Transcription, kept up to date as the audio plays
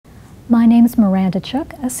My name is Miranda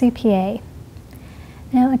Chook, a CPA.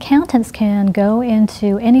 Now, accountants can go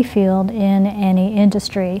into any field in any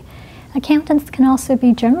industry. Accountants can also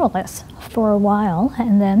be generalists for a while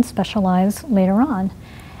and then specialize later on.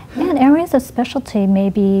 And areas of specialty may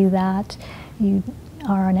be that you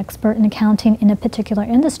are an expert in accounting in a particular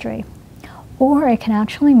industry, or it can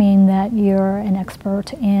actually mean that you're an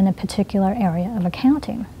expert in a particular area of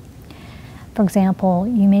accounting. For example,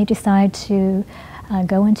 you may decide to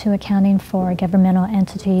go into accounting for a governmental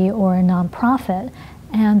entity or a nonprofit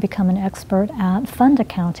and become an expert at fund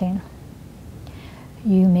accounting.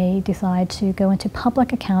 You may decide to go into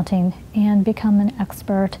public accounting and become an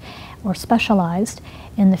expert or specialized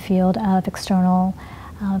in the field of external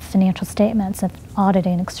financial statements, of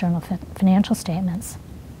auditing external financial statements.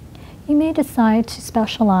 You may decide to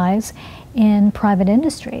specialize in private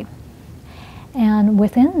industry, and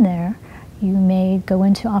within there you may go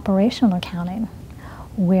into operational accounting,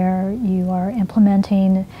 where you are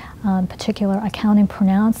implementing particular accounting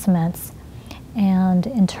pronouncements and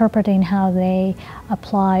interpreting how they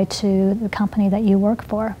apply to the company that you work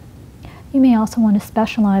for. You may also want to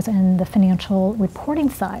specialize in the financial reporting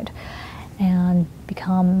side and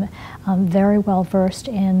become very well versed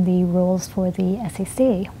in the rules for the SEC.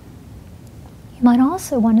 You might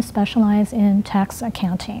also want to specialize in tax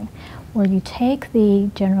accounting, where you take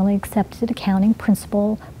the generally accepted accounting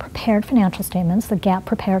principle prepared financial statements, the GAAP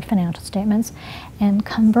prepared financial statements, and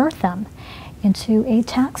convert them into a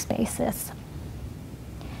tax basis.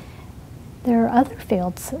 There are other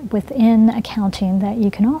fields within accounting that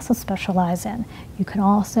you can also specialize in. You can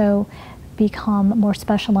also become more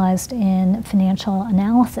specialized in financial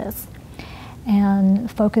analysis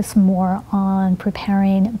and focus more on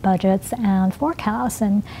preparing budgets and forecasts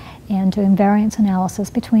and doing variance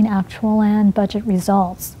analysis between actual and budget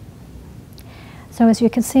results. So as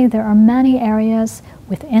you can see, there are many areas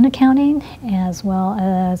within accounting as well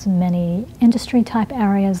as many industry type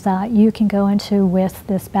areas that you can go into with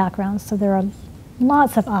this background. So there are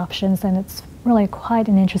lots of options, and it's really quite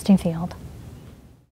an interesting field.